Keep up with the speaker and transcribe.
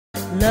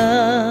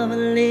love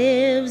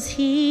lives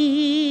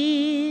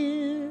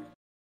here.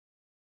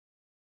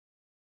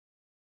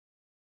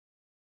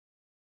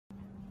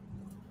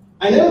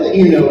 I know that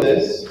you know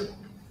this,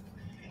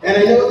 and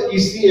I know that you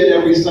see it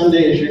every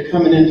Sunday as you're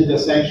coming into the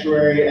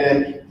sanctuary,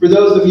 and for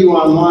those of you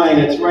online,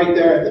 it's right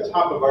there at the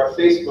top of our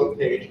Facebook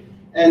page,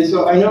 and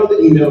so I know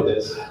that you know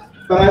this,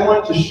 but I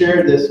want to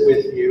share this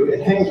with you.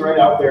 It hangs right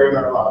out there in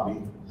our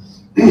lobby.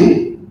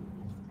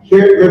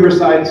 Here at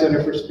Riverside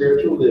Center for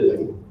Spiritual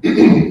Living.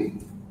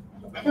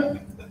 All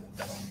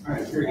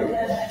right, here we go.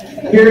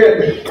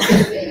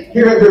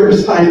 Here at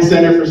Riverside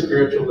Center for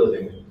Spiritual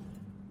Living,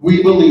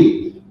 we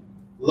believe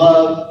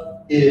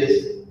love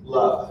is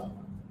love.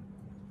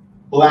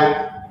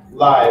 Black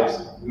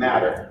lives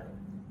matter.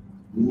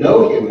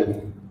 No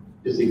human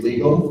is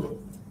illegal.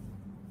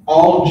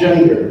 All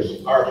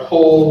genders are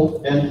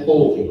whole and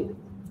holy.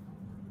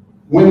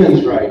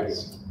 Women's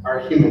rights are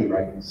human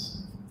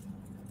rights.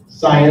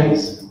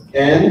 Science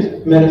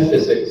and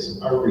metaphysics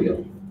are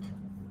real.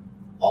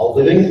 All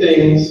living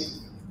beings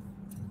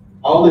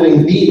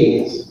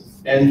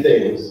and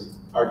things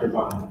are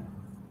divine.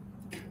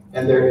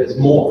 And there is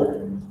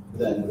more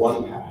than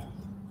one path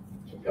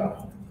to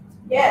God.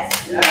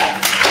 Yes.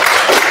 Yeah.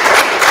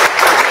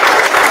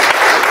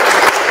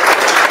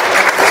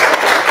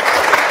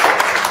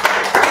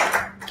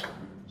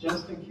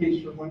 Just in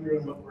case you're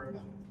wondering what we're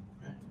about.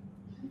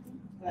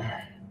 All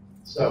right.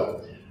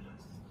 So,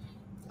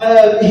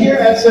 here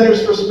at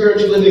Centers for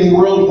Spiritual Living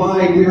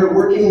Worldwide, we are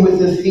working with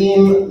the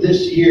theme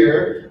this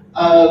year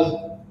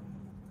of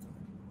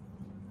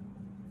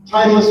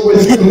timeless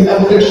wisdom,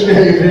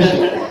 evolutionary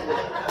vision.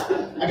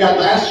 I got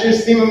last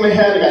year's theme in my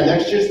head, I got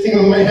next year's theme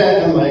in my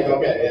head, I'm like,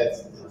 okay,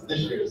 it's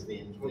this year's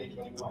theme,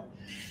 2021.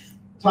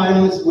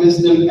 Timeless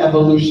wisdom,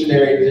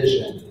 evolutionary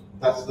vision.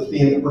 That's the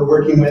theme that we're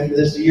working with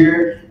this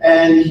year.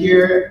 And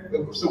here,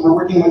 so we're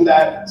working with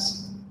that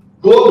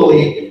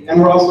globally, and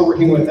we're also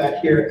working with that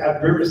here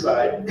at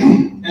Riverside.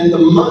 And the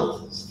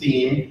month's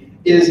theme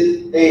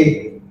is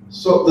the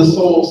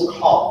soul's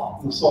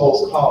call. The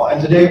soul's call. And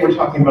today we're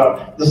talking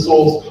about the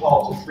soul's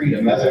call to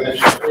freedom. As I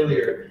mentioned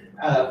earlier,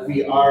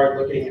 we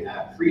are looking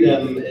at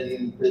freedom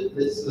in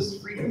this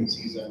freedom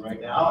season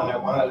right now. And I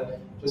want to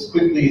just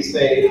quickly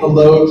say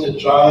hello to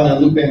John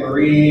and Lupe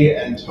Marie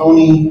and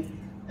Tony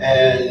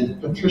and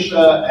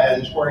Patricia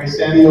and Tori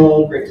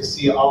Samuel. Great to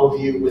see all of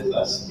you with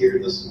us here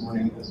this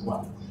morning as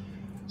well.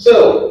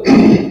 So,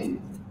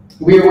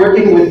 we are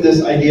working with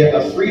this idea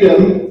of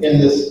freedom in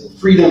this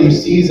freedom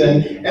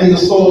season and the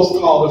soul's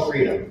call to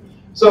freedom.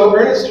 So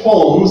Ernest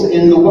Holmes,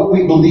 in the What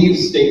We Believe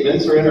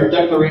statements, or in our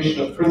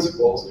Declaration of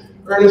Principles,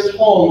 Ernest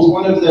Holmes,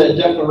 one of the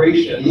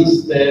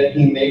declarations that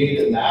he made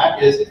in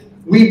that is,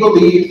 we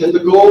believe that the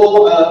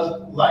goal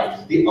of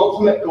life, the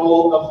ultimate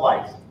goal of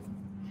life,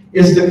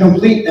 is the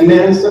complete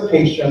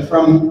emancipation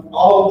from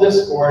all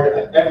discord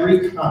of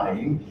every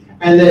kind,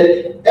 and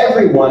that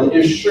everyone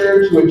is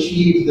sure to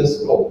achieve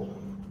this goal.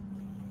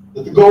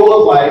 That the goal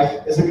of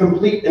life is a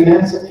complete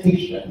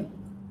emancipation,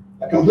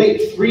 a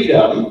complete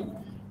freedom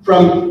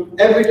from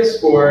every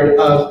discord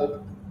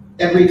of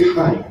every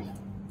kind.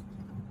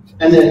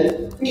 And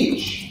that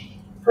each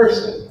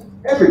person,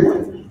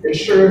 everyone, is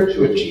sure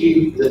to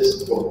achieve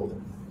this goal.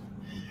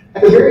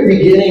 At the very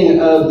beginning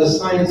of the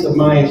Science of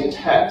Mind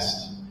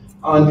text,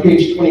 on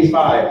page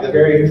 25, the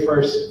very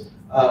first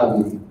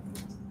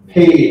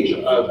page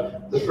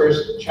of the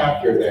first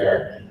chapter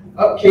there.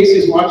 Oh,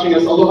 Casey's watching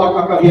us.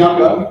 Aloha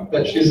kakahiaka,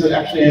 but she's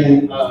actually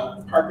in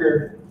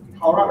Parker,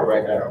 Colorado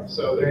right now.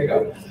 So there you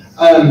go.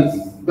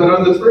 But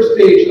on the first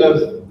page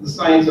of the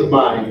Science of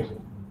Mind,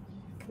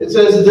 it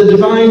says, the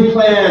divine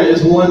plan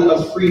is one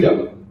of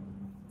freedom.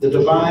 The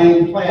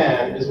divine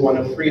plan is one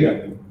of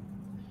freedom.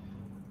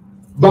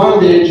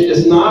 Bondage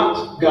is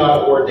not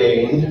God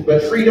ordained,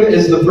 but freedom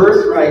is the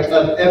birthright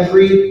of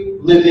every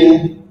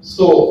living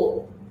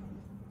soul.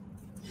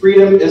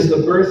 Freedom is the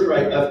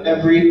birthright of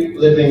every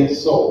living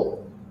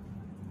soul.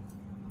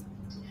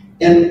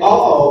 And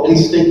all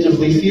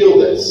instinctively feel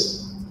this.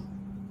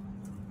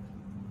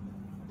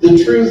 The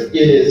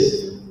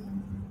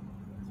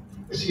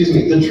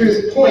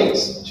truth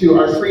points to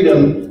our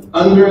freedom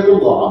under the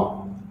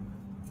law.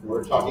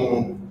 We're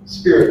talking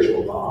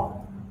spiritual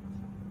law,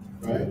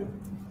 right?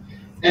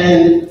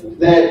 And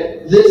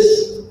that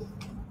this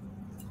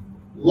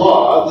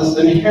law, thus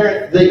the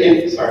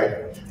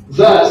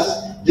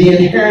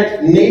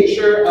inherent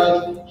nature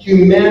of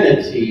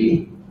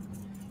humanity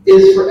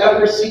is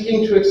forever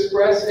seeking to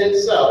express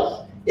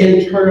itself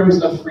in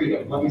terms of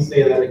freedom. Let me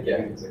say that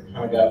again, because I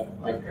kind of got,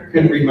 I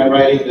couldn't read my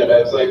writing, that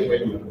I was like,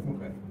 wait a minute,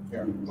 okay,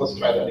 here, let's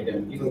try that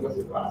again. Even with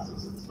the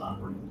glasses, it's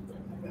not working.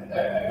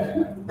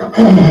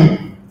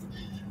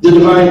 The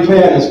divine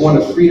plan is one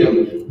of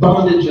freedom.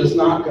 Bondage is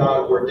not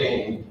God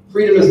ordained.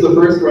 Freedom is the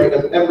birthright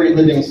of every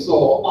living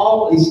soul.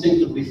 All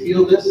instinctively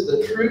feel this.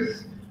 The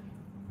truth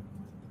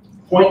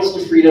points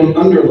to freedom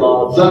under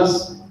law.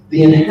 Thus,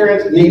 the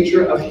inherent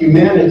nature of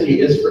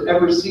humanity is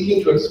forever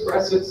seeking to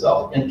express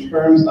itself in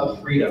terms of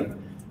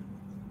freedom.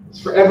 It's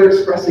forever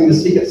expressing to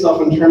seek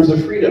itself in terms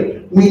of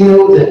freedom. We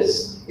know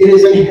this. It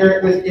is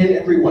inherent within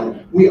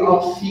everyone. We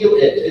all feel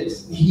it.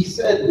 He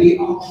said we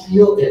all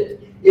feel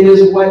it. It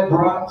is what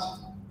brought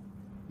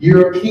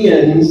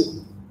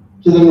Europeans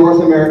to the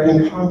North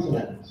American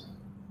continent,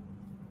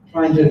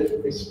 trying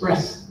to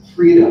express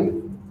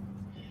freedom.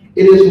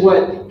 It is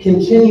what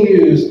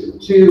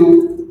continues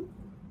to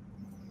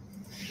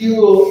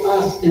fuel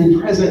us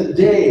in present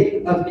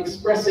day of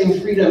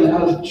expressing freedom,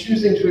 of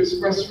choosing to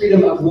express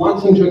freedom, of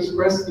wanting to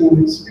express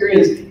and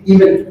experience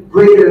even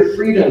greater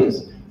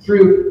freedoms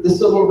through the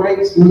civil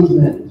rights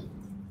movement,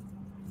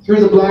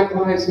 through the Black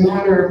Lives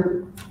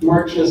Matter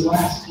marches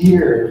last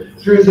year,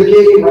 through the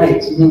gay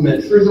rights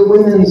movement, through the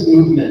women's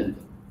movement,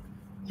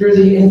 through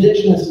the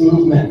indigenous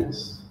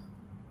movements.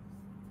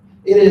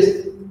 It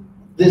is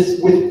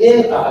this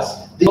within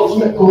us, the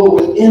ultimate goal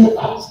within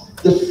us,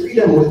 the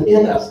freedom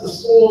within us, the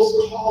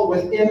soul's call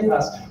within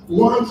us,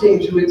 wanting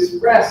to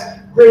express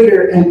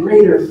greater and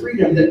greater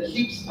freedom that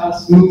keeps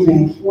us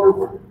moving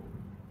forward.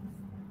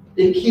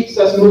 It keeps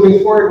us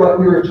moving forward, what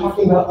we were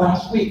talking about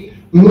last week,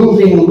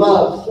 moving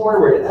love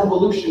forward.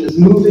 Evolution is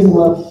moving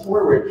love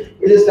forward.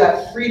 It is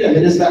that freedom,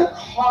 it is that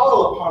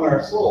call upon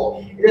our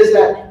soul. It is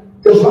that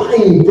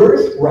divine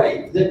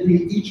birthright that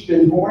we've each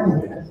been born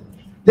with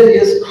that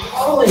is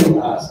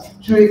calling us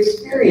to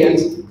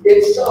experience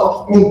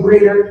itself in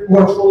greater,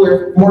 more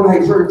fuller, more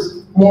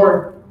diverse,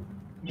 more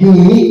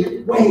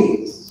unique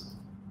ways.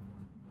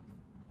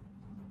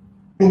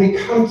 When we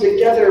come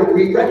together,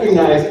 we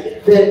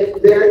recognize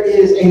that there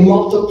is a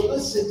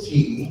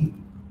multiplicity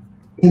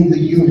in the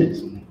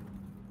unity.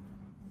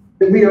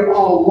 That we are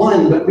all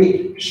one, but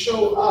we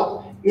show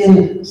up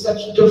in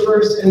such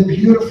diverse and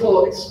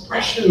beautiful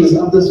expressions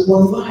of this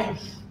one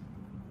life.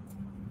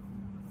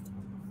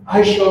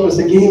 I show up as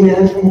a gay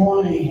man from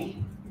Hawaii.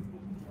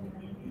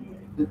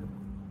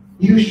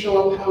 You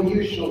show up how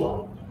you show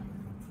up.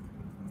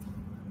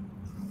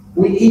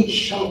 We each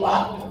show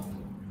up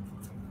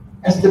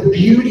as the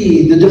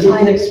beauty, the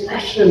divine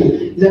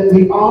expression that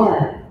we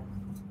are.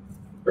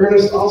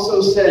 Ernest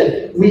also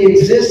said, we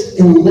exist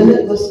in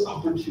limitless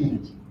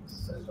opportunities.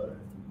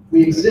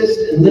 We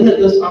exist in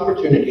limitless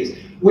opportunities,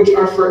 which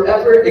are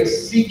forever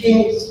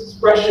seeking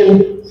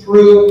expression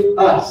through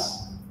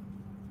us.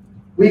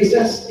 We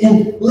exist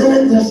in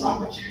limitless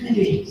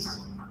opportunities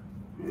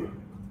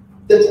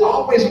that's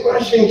always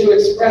rushing to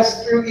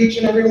express through each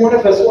and every one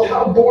of us. Well,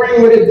 how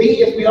boring would it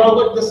be if we all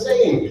looked the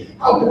same?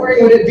 How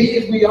boring would it be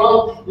if we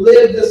all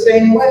lived the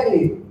same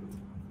way?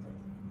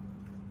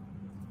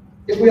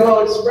 If we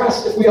all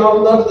expressed, if we all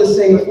loved the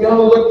same, if we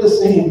all looked the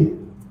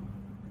same?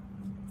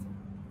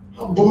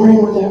 How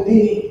boring would that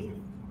be?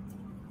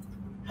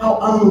 How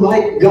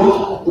unlike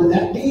God would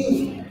that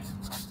be?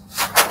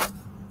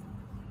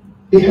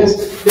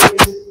 Because there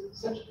is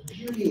such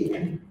beauty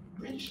and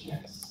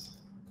richness.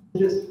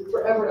 It is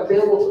forever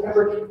available,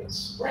 forever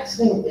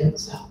expressing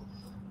itself.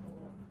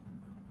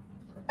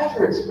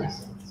 Forever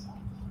expressing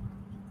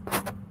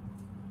itself.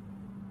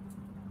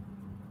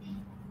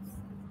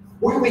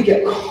 Where we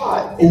get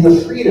caught in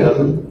the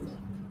freedom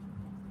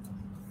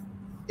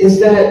is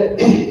that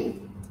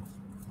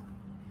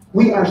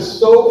we are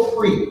so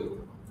free.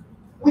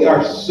 We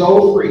are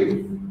so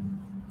free.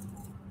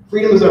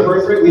 Freedom is our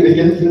birthright. We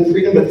begin in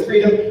freedom, but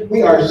freedom,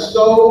 we are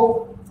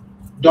so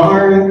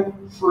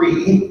darn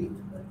free.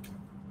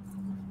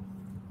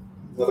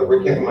 Another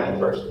word came to mind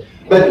first.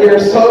 But we are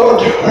so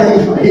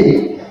darn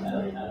free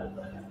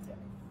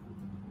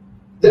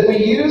that we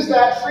use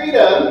that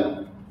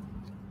freedom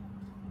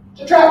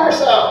to trap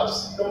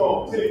ourselves. Come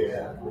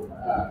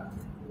on.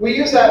 We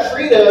use that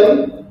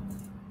freedom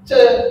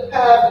to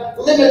have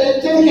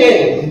limited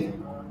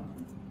thinking.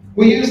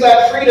 We use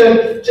that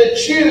freedom to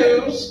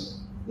choose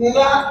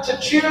not to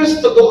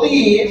choose to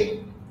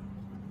believe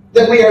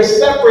that we are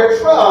separate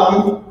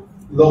from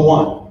the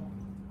one.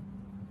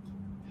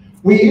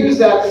 We use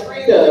that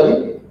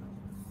freedom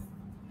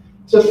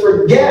to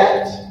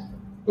forget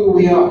who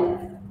we are.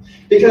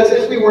 Because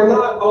if we were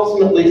not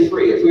ultimately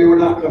free, if we were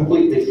not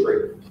completely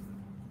free,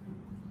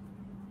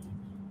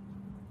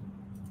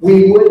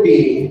 we would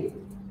be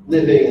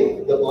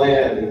living the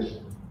bland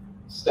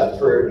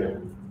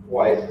Stepford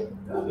wife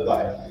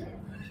life.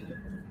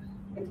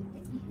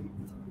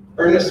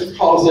 Ernest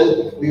calls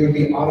it, we would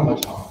be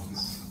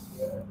automatons.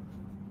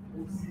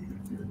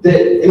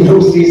 That in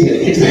no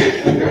seasoning,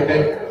 exactly,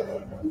 right?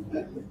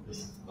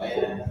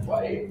 Bland,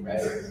 white,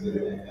 right?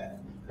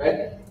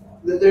 Right?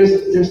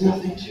 There's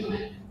nothing to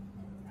it.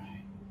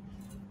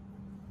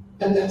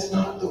 And that's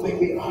not the way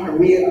we are.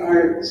 We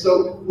are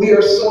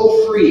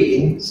so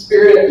free.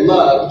 Spirit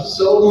loved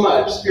so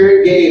much.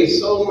 Spirit gave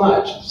so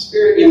much.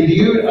 Spirit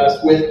imbued us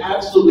with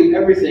absolutely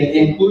everything,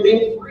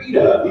 including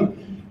freedom.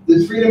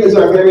 The freedom is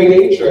our very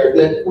nature,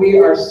 that we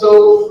are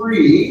so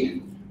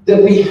free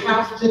that we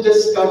have to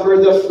discover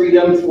the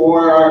freedom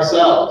for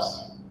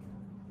ourselves.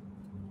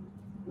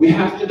 We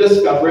have to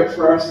discover it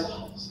for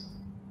ourselves.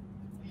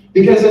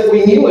 Because if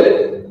we knew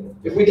it,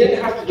 if we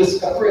didn't have to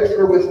discover it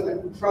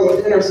from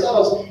within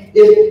ourselves,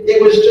 if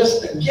it was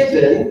just a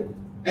given,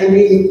 and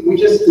we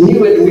just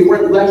knew it and we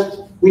weren't left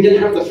We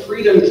didn't have the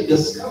freedom to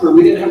discover.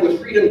 We didn't have the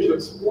freedom to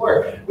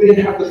explore. We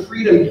didn't have the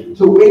freedom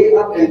to wake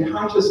up in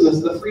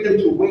consciousness, the freedom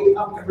to wake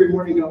up every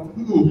morning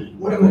and go,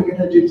 what am I going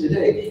to do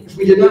today? If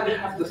we did not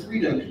have the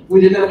freedom,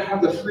 we did not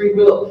have the free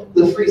will,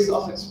 the free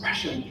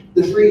self-expression,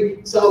 the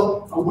free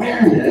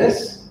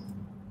self-awareness,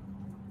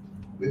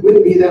 we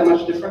wouldn't be that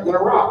much different than a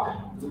rock.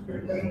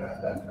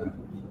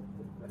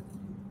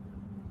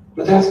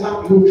 But that's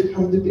not who we've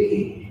come to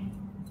be.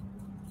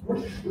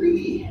 We're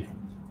free.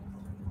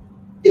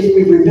 If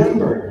we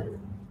remember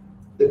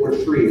that we're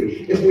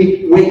free, if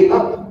we wake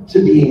up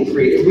to being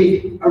free, if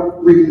we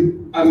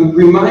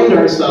remind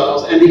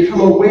ourselves and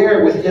become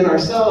aware within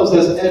ourselves,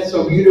 as Ed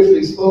so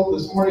beautifully spoke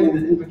this morning in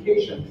the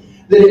invocation,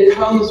 that it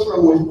comes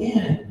from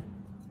within,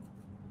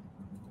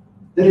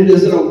 that it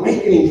is an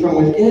awakening from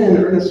within.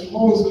 Ernest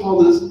Holmes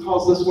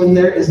calls this when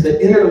there is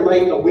the inner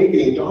light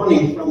awakening,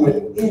 dawning from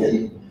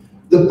within,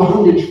 the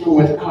bondage from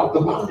without, the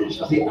bondage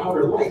of the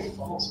outer life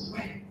falls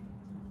away.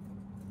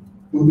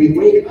 When we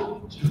wake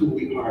up to who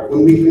we are,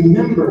 when we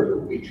remember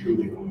who we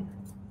truly are.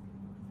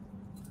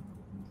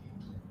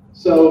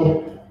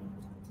 So,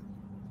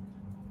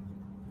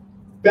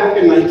 back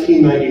in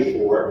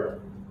 1994,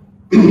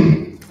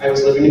 I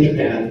was living in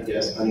Japan.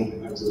 Yes, honey,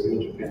 I was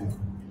living in Japan.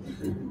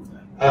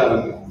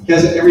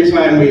 Because every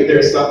time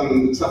there's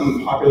some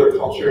popular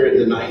culture in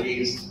the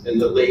 90s, in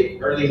the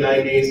early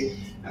 90s,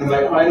 and I'm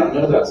like, oh, I don't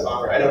know that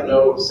song, or I don't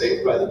know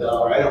Saved by the Bell,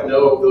 or I don't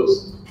know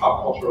those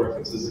pop cultural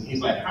references. And he's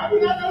like, how do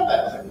you not know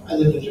that? I was like, I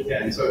lived in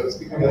Japan, so it's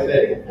become a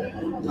thing.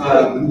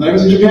 I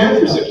was in Japan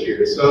for 6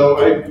 years, so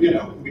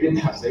we didn't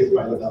have Saved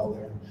by the Bell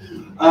there.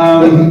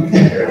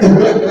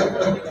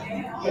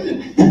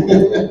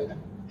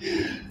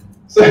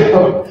 So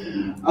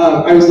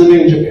I was living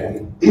in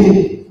Japan.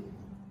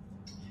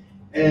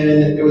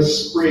 And it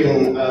was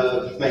spring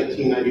of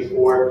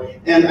 1994,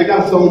 and I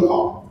got a phone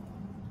call.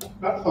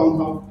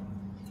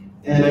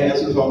 And I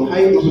answered the phone,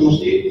 hi,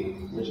 moshi,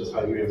 which is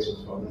how you answer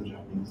the phone in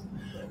Japanese.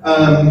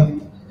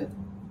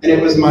 And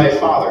it was my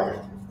father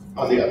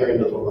on the other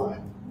end of the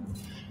line.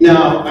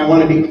 Now, I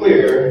want to be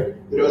clear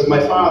that it was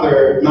my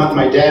father, not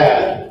my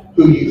dad,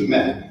 who you've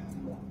met.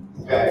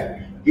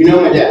 Okay? You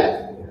know my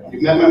dad.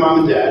 You've met my mom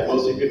and dad.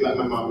 Most of you have met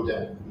my mom and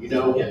dad. You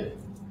know him.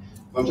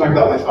 I'm talking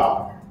about my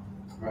father,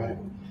 right?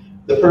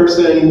 The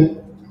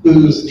person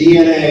whose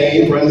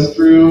DNA runs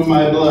through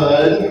my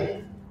blood,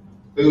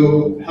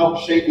 who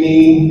helped shape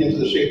me into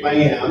the shape I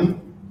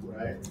am,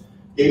 right?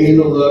 Gave me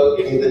the look,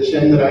 gave me the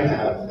chin that I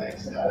have.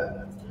 Thanks,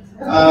 Dad.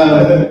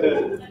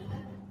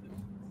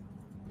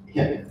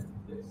 Yeah.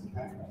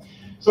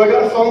 So I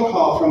got a phone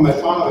call from my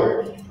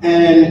father,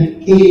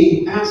 and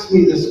he asked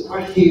me this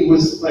question. He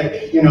was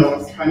like,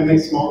 trying to make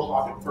small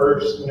talk at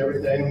first and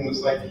everything. And it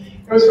was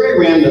very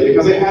random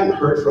because I hadn't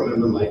heard from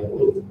him in a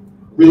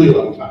really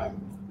long time.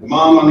 My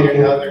mom, on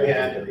the other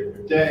hand, every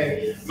other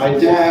day. My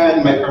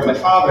dad, my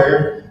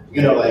father,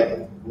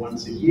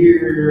 once a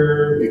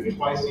year, maybe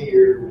twice a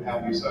year, what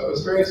have you. So it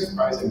was very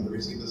surprising to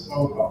receive this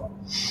phone call.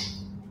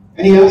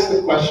 And he asked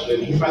the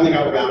question. He finally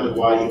got around to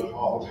why he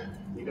called.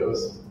 He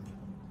goes,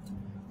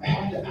 I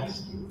have to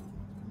ask you,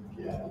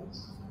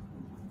 yes,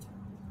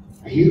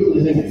 are you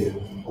living a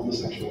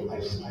homosexual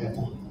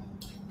lifestyle?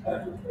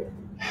 And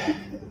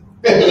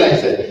I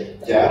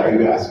said, Dad, are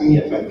you asking me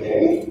if I'm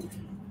gay?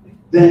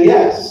 Then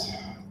yes.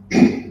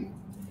 And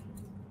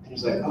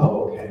he's like,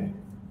 oh, okay.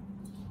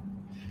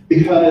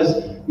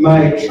 Because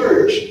my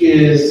church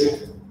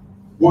is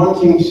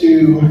wanting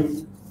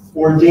to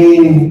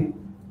ordain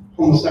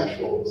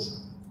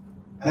homosexuals.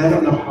 And I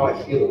don't know how I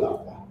feel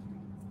about that.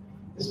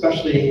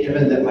 Especially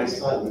given that my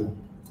son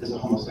is a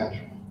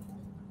homosexual.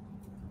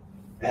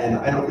 And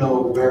I don't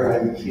know where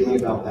I'm feeling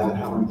about that,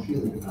 how I'm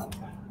feeling about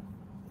that.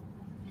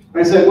 And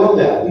I said, well,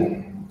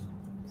 Dad,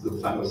 so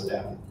the time was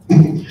Dad.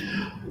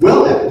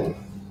 Well, Dad,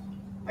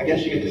 I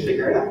guess you get to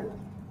figure it out.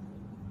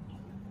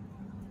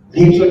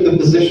 And he took the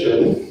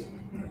position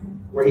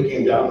where he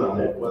came down on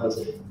it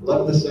was,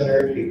 love the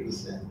sinner, hate the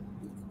sin.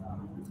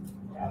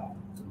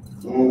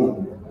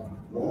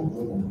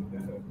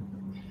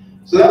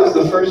 So that was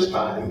the first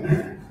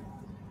time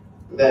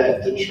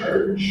that the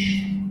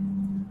church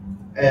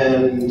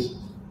and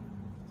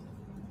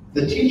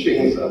the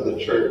teachings of the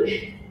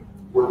church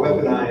were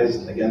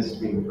weaponized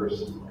against me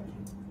personally.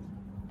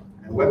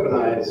 And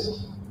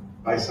weaponized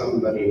by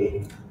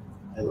somebody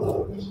I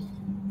loved.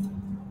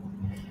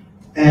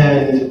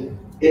 And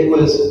it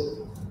was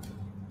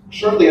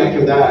shortly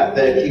after that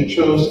he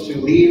chose to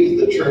leave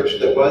the church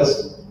that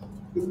was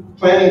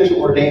planning to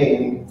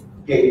ordain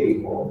gay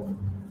people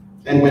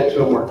and went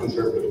to a more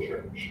conservative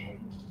church.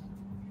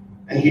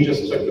 And he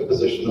just took the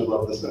position of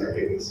love the sinner,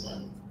 hate the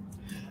sin.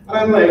 And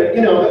I'm like,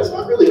 that's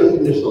not really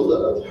unconditional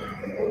love.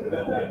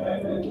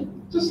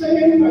 Just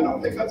saying, I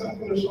don't think that's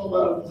unconditional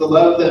love. The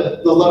love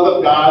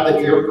of God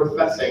that you're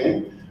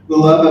professing, the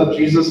love of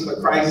Jesus the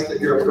Christ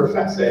that you're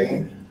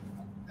professing,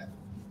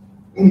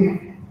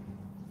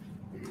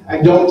 I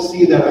don't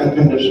see that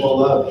unconditional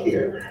love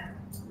here,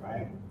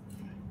 right?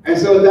 And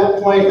so at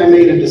that point, I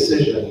made a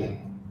decision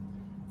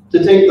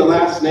to take the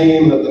last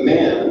name of the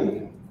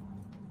man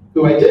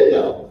who I did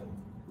know,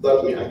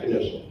 loved me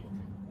unconditionally.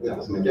 And that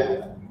was my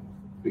dad,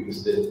 who you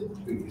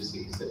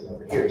see sitting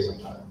over here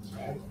sometimes,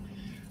 right?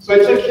 So I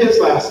took his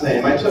last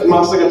name. I took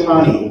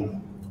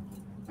Masagatani.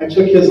 I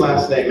took his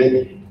last name, and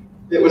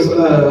it was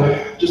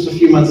just a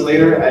few months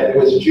later, it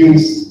was June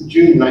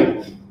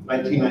 9th,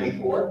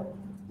 1994,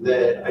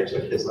 that I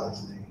took his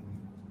last name.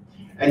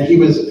 And he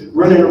was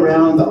running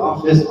around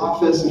his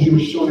office, and he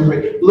was showing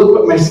everybody, look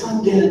what my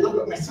son did, look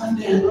what my son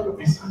did, look what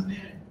my son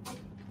did.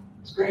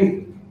 It's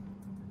great.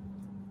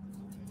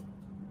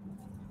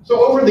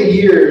 So over the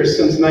years,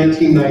 since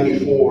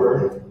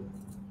 1994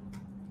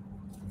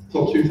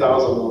 till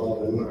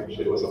 2011,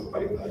 actually it wasn't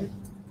quite that, it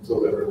was a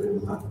little bit earlier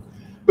than that.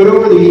 But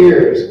over the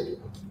years,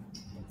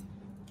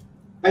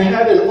 I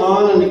had an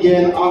on and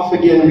again, off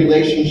again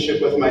relationship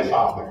with my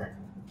father.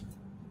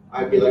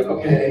 I'd be like,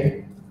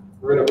 okay,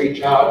 we're gonna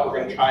reach out,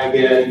 we're gonna try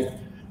again.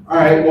 All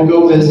right, we'll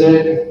go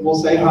visit,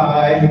 we'll say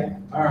hi.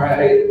 All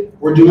right,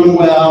 we're doing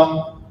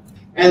well.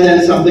 And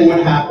then something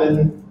would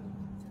happen.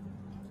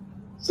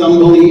 Some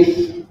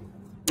belief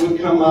would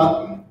come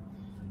up,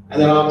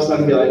 and then all of a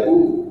sudden be like,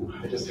 ooh,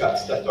 I just got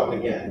stepped on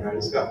again, or I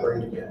just got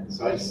burned again.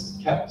 So I just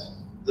kept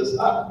this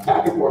up,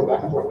 back and forth,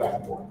 back and forth, back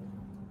and forth.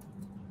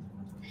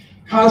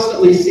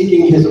 Constantly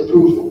seeking his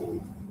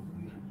approval.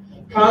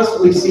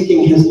 Constantly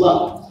seeking his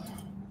love.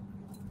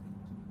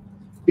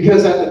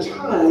 Because at the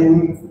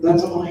time,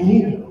 that's all I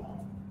knew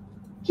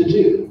to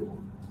do.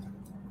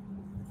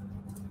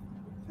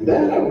 And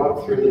then I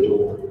walked through the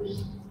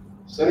doors,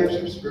 Centers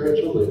for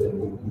Spiritual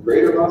Living,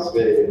 Greater Las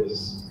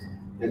Vegas,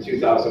 in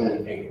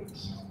 2008.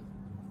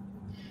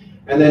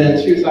 And then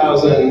in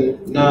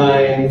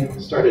 2009,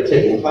 started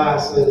taking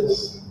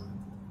classes.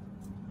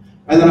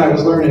 And then I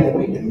was learning,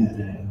 wait a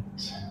minute,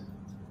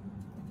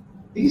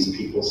 these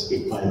people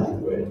speak my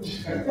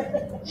language.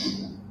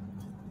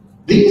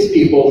 These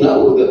people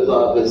know that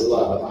love is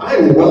love.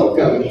 I'm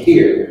welcome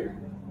here.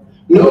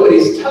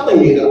 Nobody's telling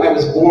me that I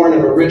was born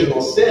of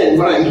original sin.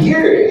 What I'm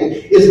hearing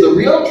is the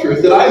real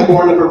truth that I'm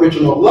born of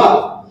original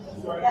love.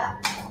 That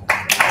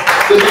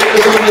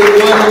there's only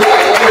one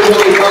love, there's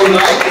only one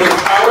life, one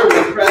power,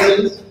 one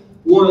presence,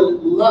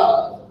 one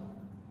love.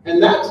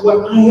 And that's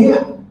what I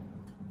am.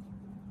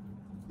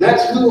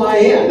 That's who I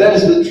am. That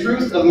is the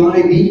truth of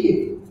my being.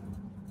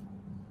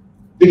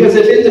 Because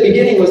if in the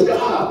beginning was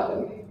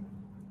God,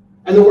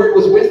 and the Word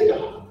was with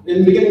God, in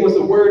the beginning was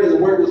the Word, and the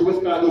Word was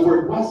with God, and the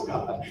Word was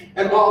God,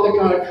 and all that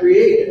God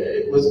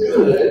created was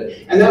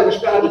good, and that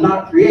which God did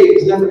not create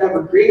was never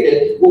ever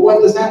created, well,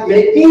 what does that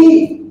make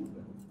me?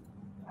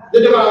 The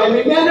divine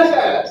made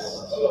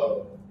manifest.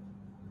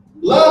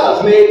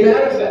 Love made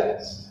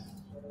manifest.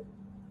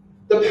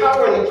 The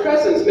power and the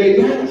presence made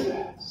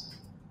manifest.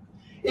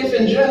 If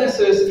in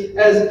Genesis,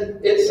 as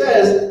it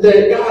says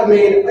that God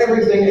made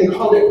everything and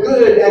called it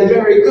good and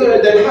very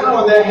good, then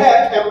how in the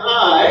heck am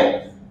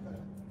I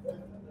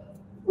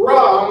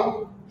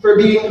wrong for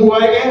being who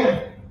I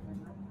am?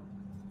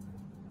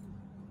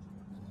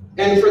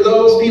 And for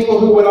those people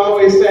who would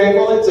always say,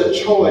 well, it's a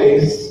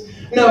choice.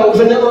 No,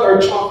 vanilla or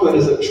chocolate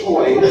is a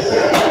choice.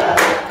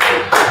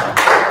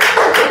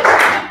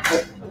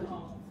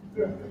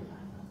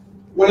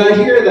 When I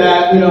hear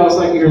that, it's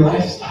like your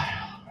lifestyle.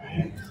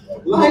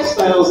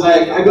 Lifestyle is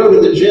like, I go to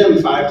the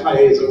gym 5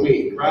 days a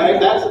week, right?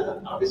 That's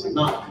obviously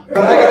not. But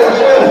I go to the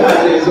gym 5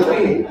 days a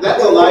week.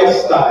 That's a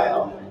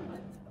lifestyle,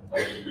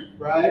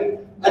 right?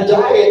 A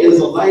diet is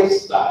a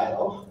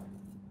lifestyle.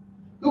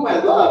 Who I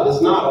love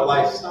is not a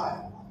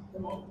lifestyle.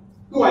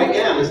 Who I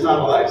am is not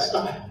a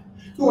lifestyle.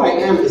 Who I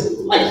am is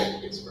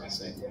life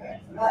expressing.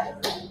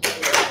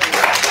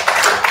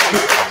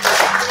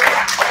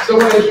 So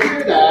when I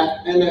hear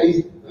that, and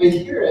I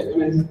hear it,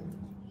 and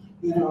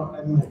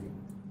I'm like,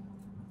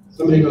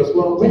 somebody goes,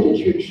 well, when did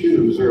you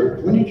choose, or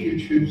when did you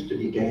choose to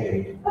be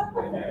gay? I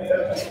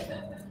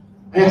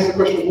ask the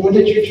question, well, when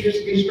did you choose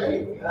to be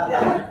straight?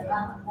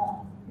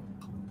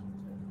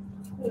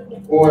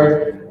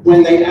 Or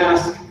when they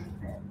ask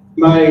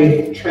my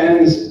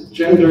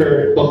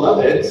transgender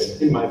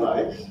beloveds in my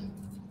life,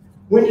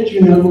 when did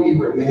you know you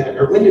were a man?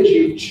 Or when did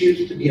you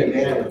choose to be a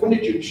man? Or when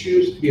did you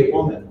choose to be a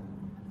woman?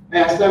 I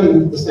ask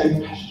them the same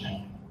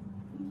question.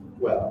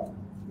 Well,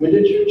 when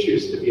did you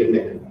choose to be a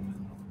man?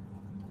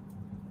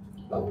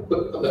 I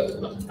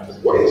was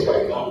born this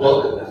way.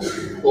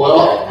 Well,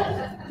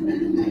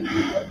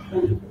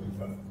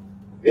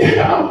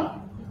 yeah.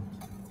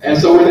 And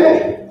so were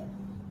they.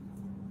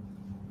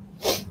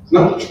 It's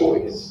not a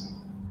choice.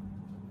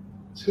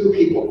 It's who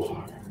people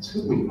are. It's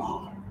who we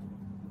are.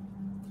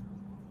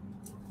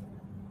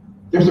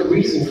 There's a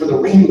reason for the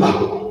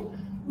rainbow,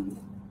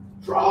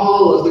 for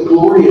all of the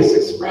glorious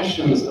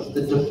expressions of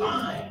the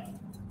divine.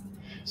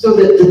 So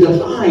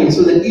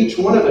that each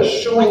one of us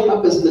showing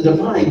up as the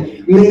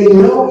divine may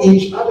know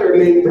each other,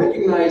 may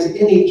recognize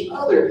in each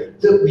other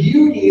the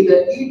beauty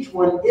that each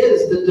one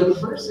is, the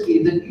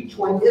diversity that each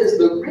one is,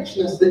 the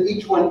richness that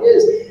each one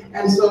is.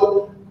 And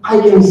so I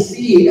can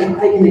see and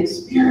I can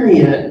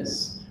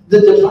experience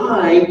the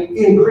divine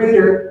in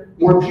greater,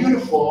 more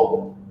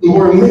beautiful,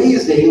 more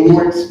amazing,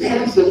 more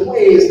expansive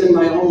ways than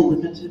my own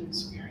limited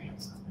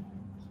experience of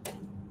it.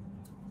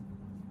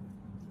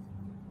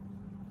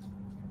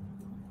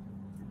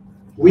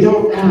 We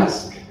don't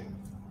ask,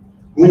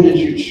 when did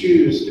you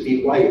choose to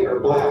be white or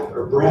black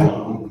or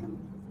brown?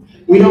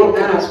 We don't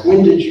ask,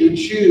 when did you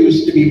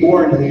choose to be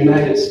born in the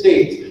United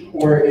States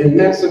or in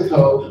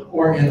Mexico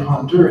or in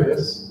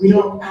Honduras? We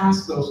don't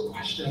ask those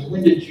questions.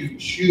 When did you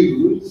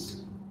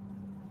choose?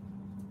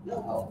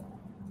 No.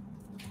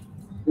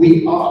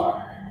 We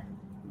are.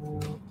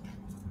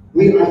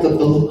 We are the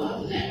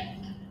beloved.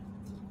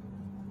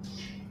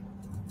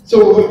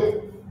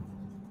 So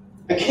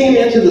I came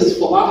into this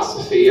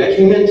philosophy, I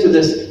came into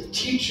this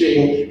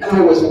teaching, and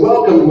I was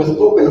welcomed with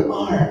open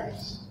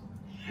arms.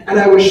 And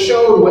I was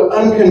shown what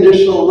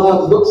unconditional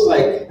love looks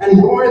like. And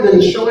more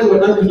than showing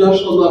what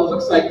unconditional love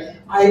looks like,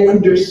 I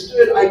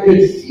understood, I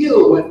could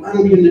feel what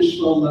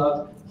unconditional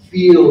love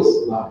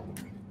feels like.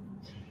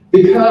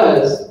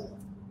 Because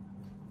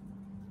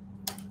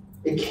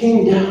it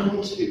came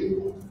down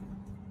to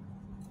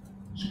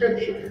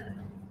Scripture.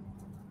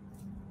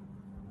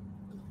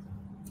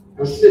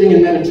 I was sitting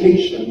in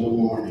meditation one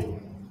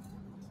morning,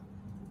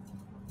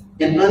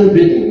 and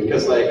unbidden,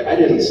 because I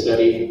didn't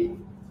study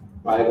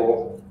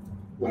Bible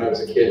when I was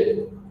a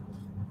kid.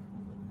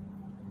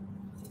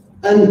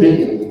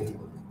 Unbidden,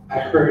 I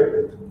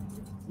heard,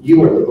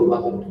 "You are the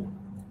beloved,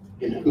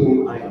 in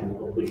whom I am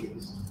well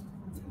pleased."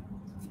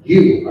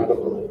 You are the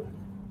beloved.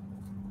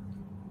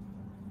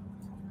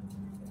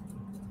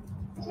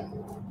 I was like,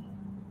 wow.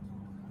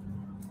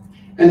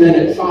 And then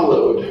it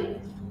followed.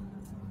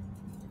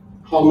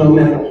 Call no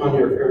man upon the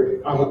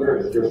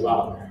earth your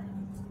father,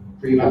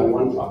 for you have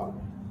one Father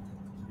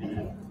in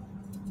heaven.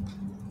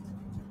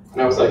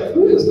 And I was like,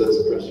 who is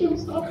this Christian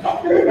stuff?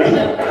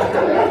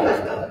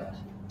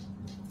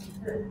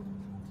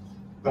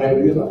 But I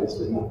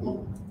realized in that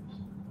moment,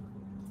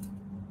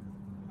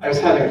 I was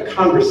having a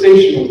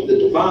conversation with the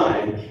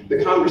divine,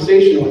 the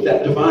conversation with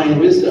that divine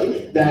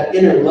wisdom, that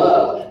inner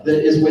love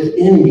that is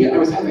within me. I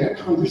was having a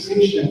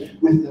conversation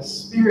with the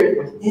Spirit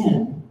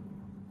within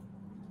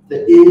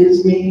that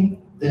is me,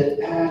 that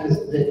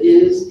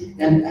is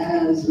and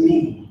as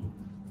me,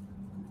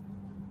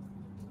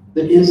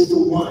 that is the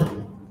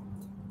one.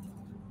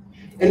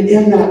 And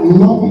in that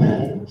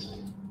moment,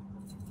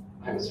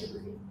 I was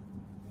free.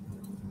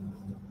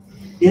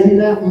 In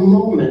that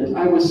moment,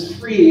 I was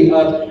free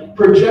of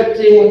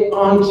projecting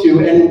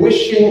onto and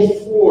wishing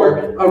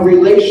for a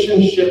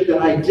relationship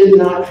that I did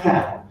not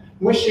have,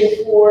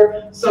 wishing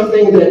for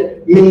something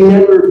that may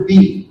never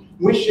be,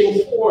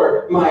 wishing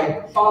for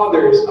my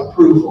Father's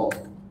approval.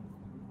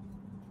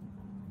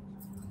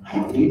 I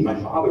don't need my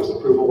Father's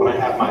approval when I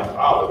have my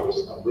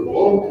Father's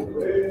approval.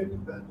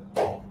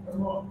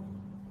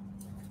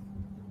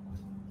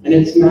 And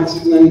it's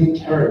masculine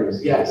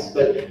terms, yes,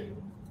 but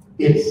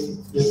it's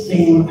the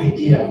same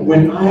idea.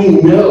 When I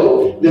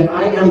know that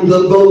I am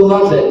the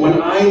beloved,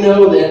 when I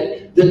know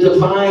that the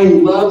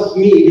divine loves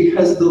me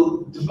because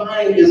the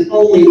divine is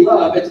only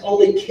love, it's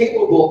only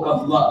capable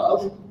of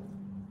love,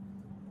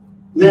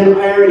 then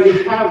I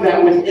already have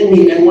that within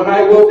me. And when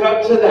I woke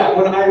up to that,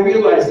 when I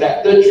realized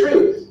that, the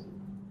truth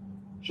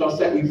shall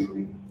set you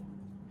free.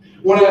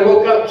 When I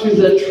woke up to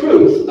the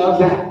truth of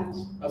that,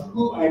 of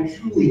who I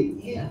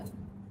truly am,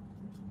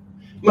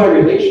 my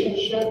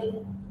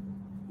relationship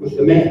with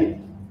the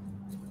man,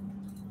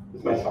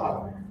 with my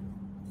Father,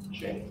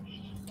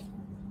 changed.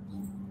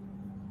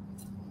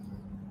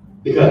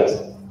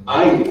 Because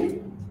I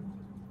knew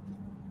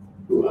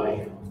who I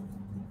am.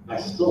 I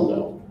still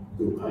know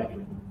who I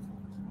am.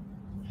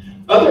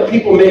 Other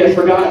people may have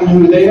forgotten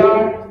who they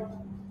are,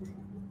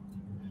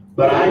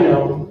 but I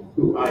know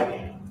who I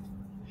am.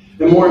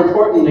 And more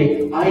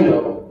importantly, I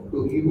know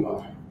who you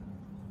are.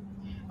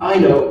 I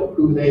know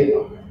who they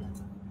are.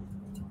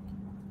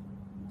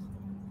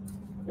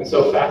 And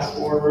so fast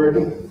forward,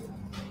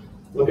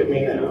 look at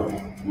me now.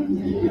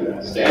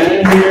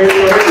 Standing here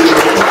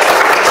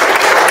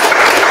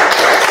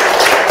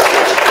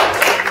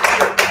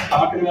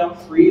talking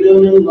about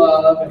freedom and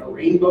love and a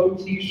rainbow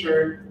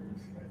t-shirt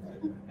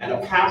and a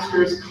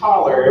pastor's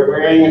collar,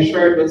 wearing a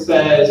shirt that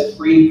says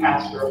 "Free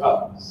Pastor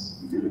Hugs."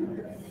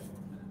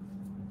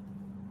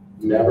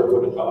 Never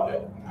would have thought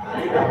it.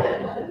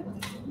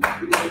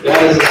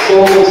 That is a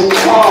soul's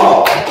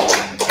call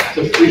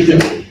to freedom.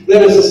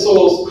 That is a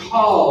soul's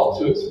call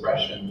to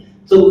expression,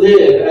 to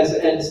live, as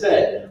Ed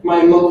said,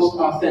 my most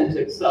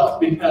authentic self,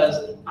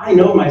 because I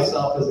know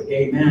myself as a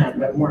gay man,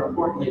 but more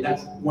importantly,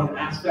 that's one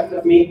aspect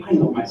of me. I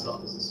know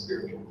myself as a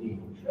spiritual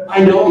being.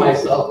 I know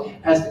myself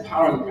as the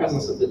power and the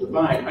presence of the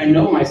divine. I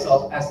know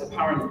myself as the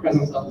power and the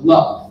presence of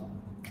love.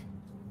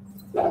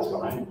 That's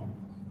what I know.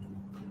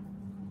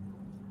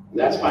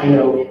 That's why I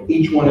know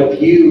each one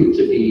of you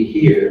to be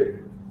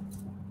here.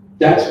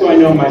 That's who I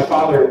know my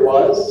Father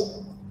was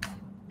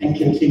and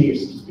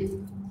continues to be.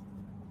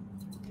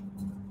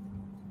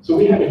 So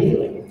we had a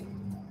healing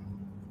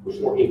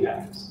before he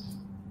passed.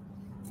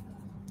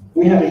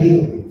 We had a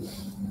healing.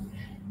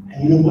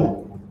 And you know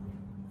what?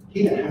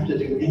 He didn't have to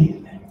do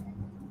anything.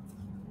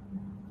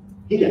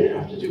 He didn't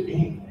have to do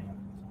anything.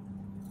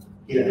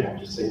 He didn't have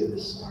to say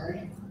this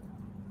sorry.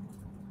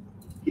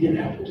 He didn't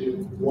have to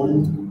do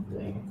one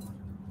thing.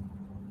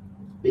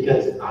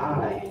 Because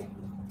I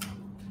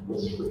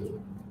was free.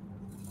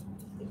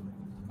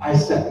 I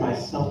set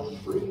myself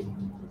free.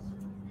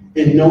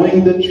 In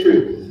knowing the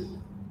truth,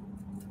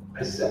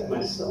 I set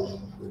myself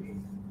free.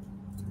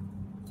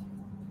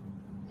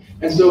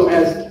 And so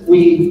as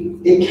we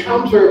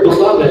encounter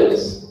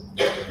beloveds,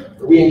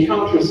 we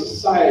encounter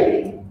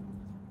society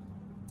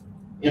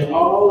in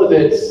all of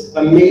its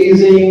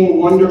amazing,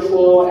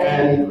 wonderful,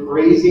 and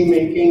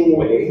crazy-making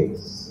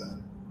ways,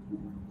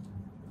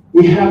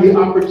 we have the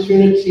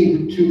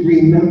opportunity to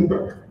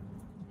remember,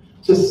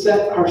 to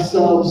set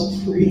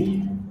ourselves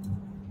free,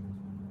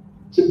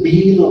 to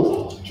be the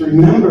love, to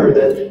remember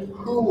that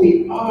who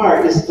we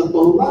are is the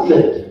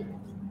beloved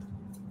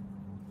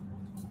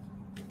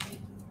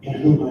in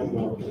whom I'm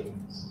well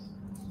pleased.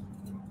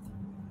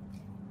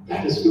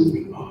 That is who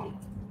we are.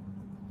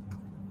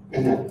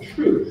 And that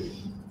truth,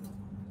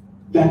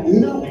 that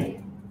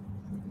knowing,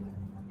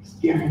 is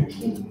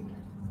guaranteed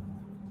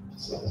to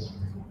set us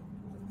free.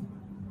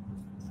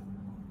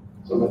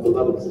 So, my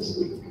beloveds, this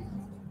week,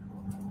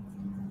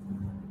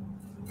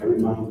 I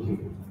remind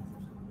you,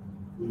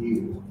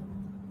 you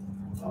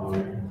are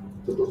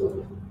the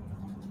beloved.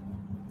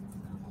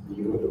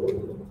 You are the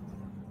beloved.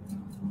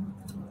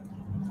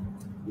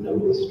 Know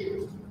this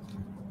truth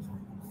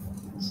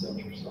and set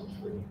yourself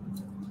free.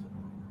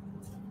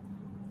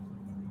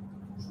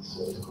 It's the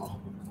soul's call.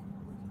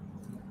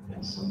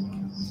 And so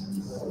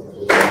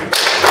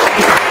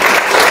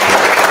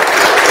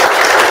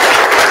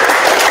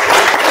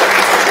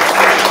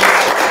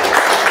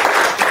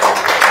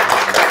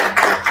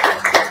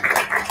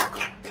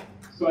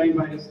I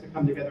invite us to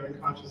come together in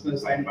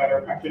consciousness. I invite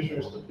our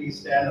practitioners to please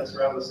stand and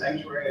surround the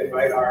sanctuary. I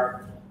invite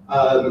our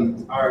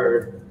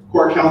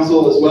core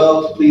council as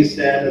well to please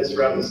stand and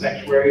surround the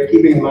sanctuary,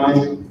 keeping in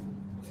mind,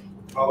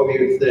 all of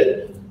you,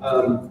 that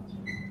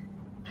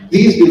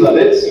these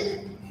beloveds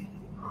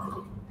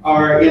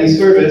are in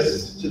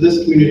service to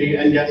this community,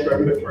 and yes,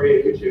 Reverend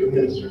Victoria, you too,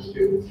 ministers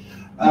too.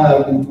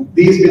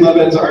 These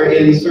beloveds are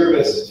in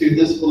service to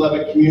this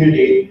beloved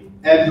community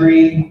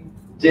every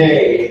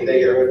day.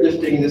 They are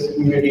lifting this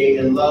community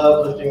in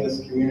love, lifting this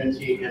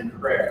community in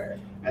prayer.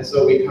 And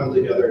so we come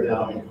together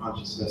now in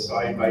consciousness. So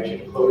I invite you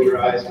to close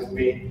your eyes with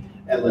me,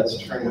 and let's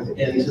turn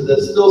within to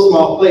the still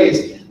small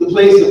place, the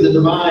place of the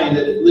divine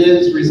that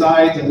lives,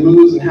 resides, and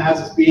moves and has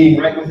its being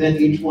right within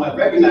each one,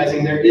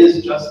 recognizing there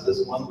is just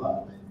this one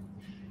love.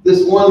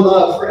 This one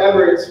love,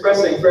 forever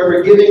expressing,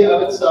 forever giving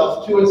of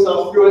itself, to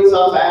itself, through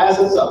itself, as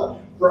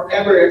itself,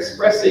 forever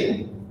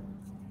expressing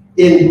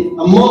in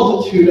a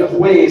multitude of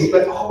ways,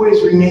 but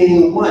always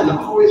remaining one,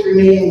 always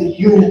remaining the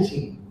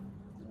unity.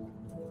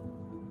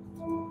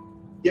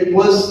 It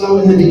was so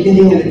in the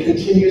beginning, and it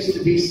continues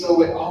to be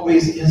so. It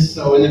always is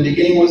so. In the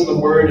beginning was the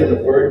Word, and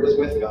the Word was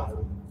with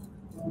God.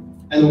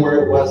 And the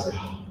Word was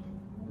God.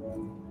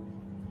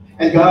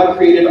 And God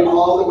created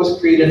all that was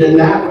created, and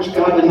that which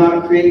God did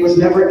not create was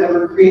never,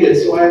 ever created.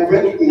 So I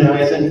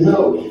recognize and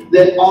know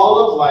that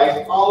all of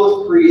life,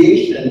 all of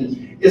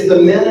creation, is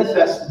the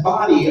manifest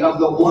body of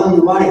the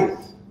one life,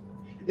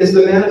 is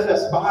the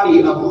manifest body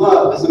of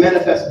love, is the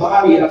manifest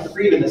body of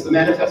freedom, is the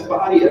manifest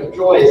body of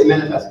joy, is the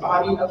manifest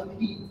body of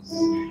peace,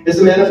 is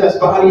the manifest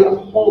body of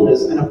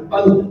wholeness and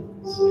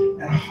abundance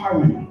and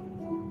harmony.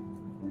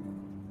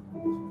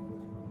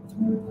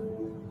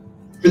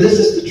 For this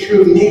is the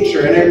true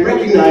nature, and I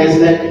recognize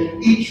that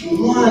each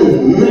one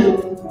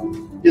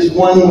is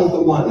one with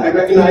the one. I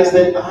recognize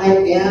that I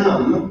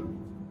am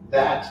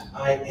that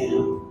I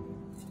am.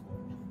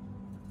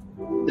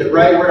 That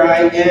right where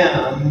I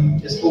am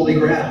is holy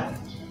ground.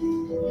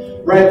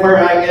 Right where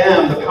I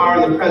am, the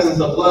power and the presence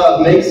of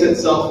love makes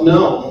itself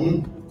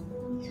known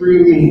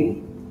through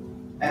me,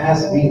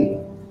 as me.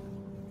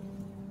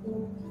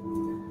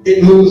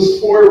 It moves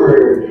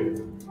forward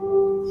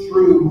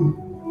through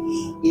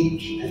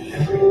each and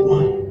every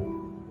one.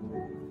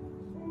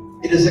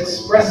 It is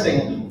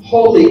expressing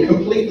wholly,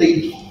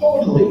 completely,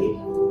 totally,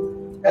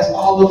 as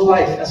all of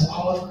life, as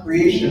all of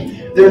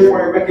creation.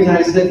 Therefore, I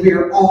recognize that we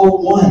are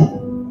all one.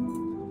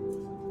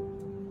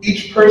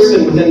 Each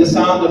person within the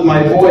sound of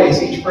my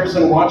voice, each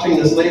person watching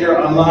this later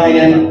online,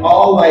 and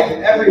all life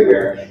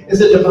everywhere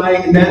is a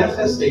divine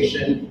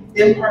manifestation,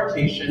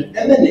 impartation,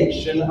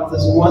 emanation of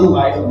this one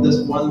life, of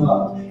this one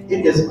love.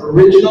 It is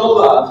original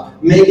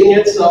love, making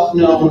itself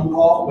known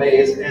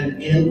always and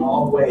in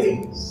all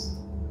ways.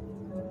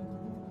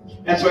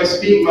 And so I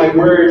speak my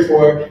word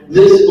for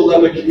this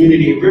beloved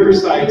community,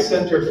 Riverside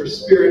Center for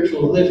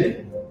Spiritual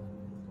Living,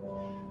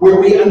 where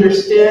we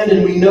understand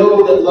and we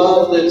know that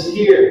love lives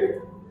here.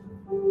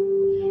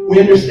 We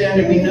understand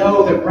and we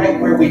know that right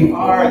where we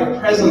are, the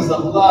presence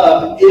of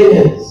love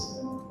is.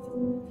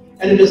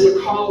 And it is a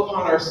call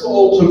upon our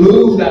soul to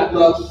move that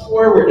love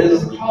forward. It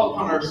is a call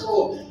upon our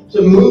soul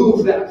to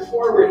move that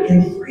forward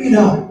in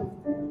freedom.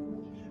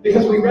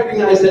 Because we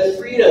recognize that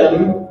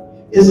freedom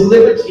is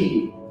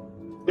liberty.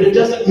 But it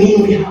doesn't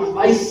mean we have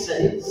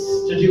license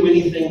to do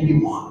anything we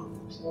want.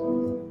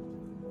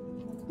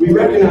 We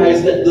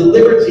recognize that the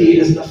liberty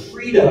is the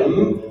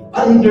freedom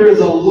under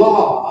the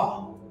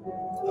law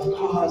of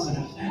cause and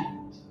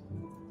effect.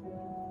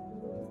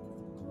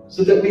 So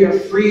so that we are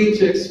free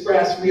to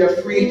express, we are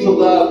free to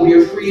love, we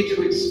are free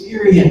to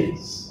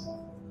experience.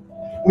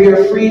 We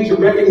are free to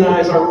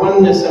recognize our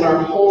oneness and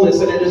our wholeness,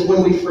 and it is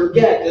when we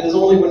forget, it is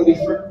only when we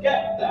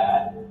forget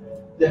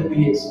that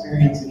we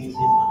experience anything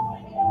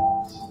unlike it.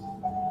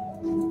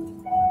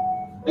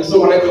 And so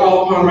what I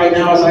call upon right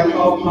now is I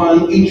call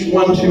upon each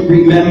one to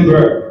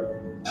remember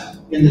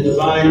in the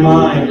divine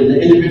mind, in the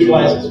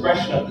individualized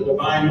expression of the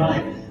divine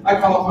mind. I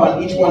call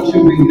upon each one to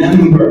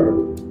remember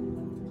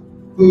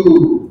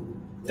who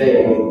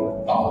they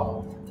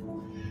are.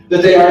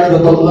 That they are the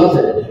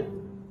beloved.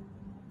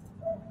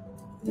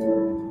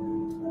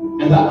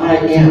 And the I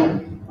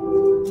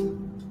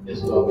am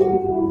is well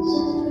pleased.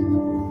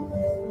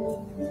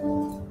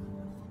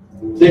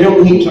 They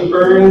don't need to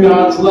earn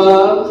God's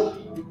love.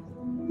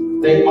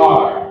 They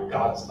are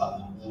God's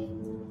love.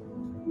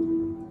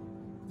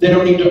 They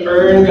don't need to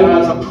earn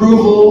God's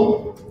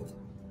approval,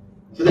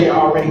 for they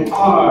already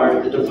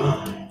are the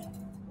divine.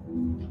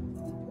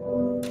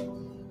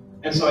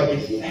 And so I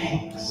give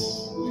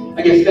thanks.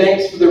 I give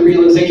thanks for the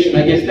realization.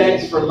 I give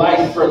thanks for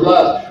life, for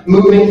love,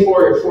 moving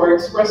forward, for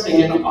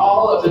expressing in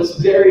all of its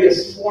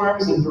various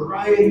forms and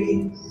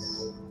varieties.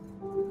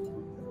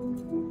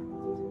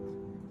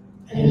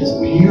 And it is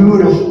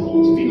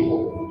beautiful to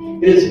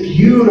behold. It is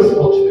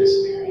beautiful to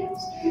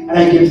experience. And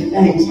I give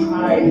thanks,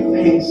 high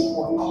thanks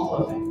for all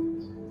of it,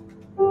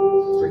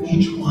 for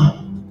each one.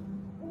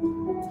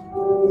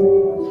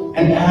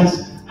 And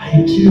as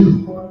I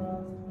do,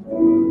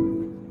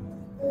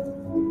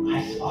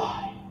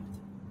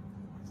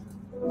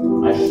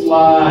 I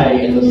fly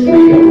in the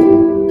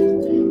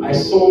freedom. I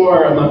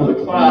soar among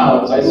the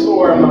clouds. I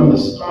soar among the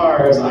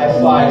stars. I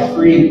fly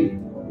free.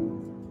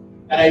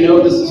 And I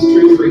know this is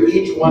true for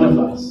each one of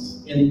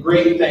us. In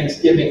great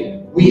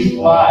thanksgiving, we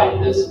fly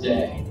this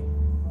day.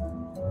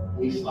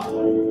 We fly.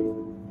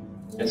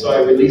 And so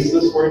I release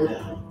this word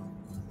now.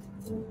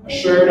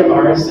 Assured of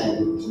our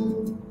ascent.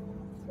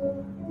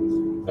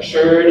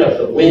 Assured of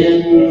the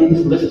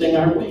wind lifting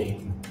our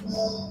wings.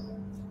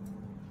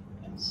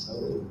 And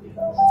so it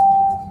is.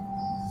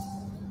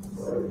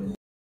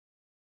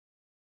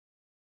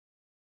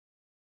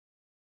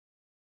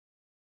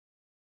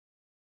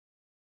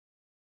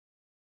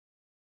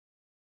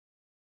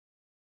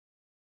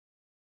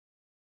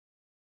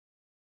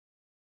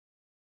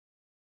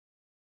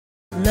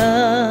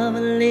 Love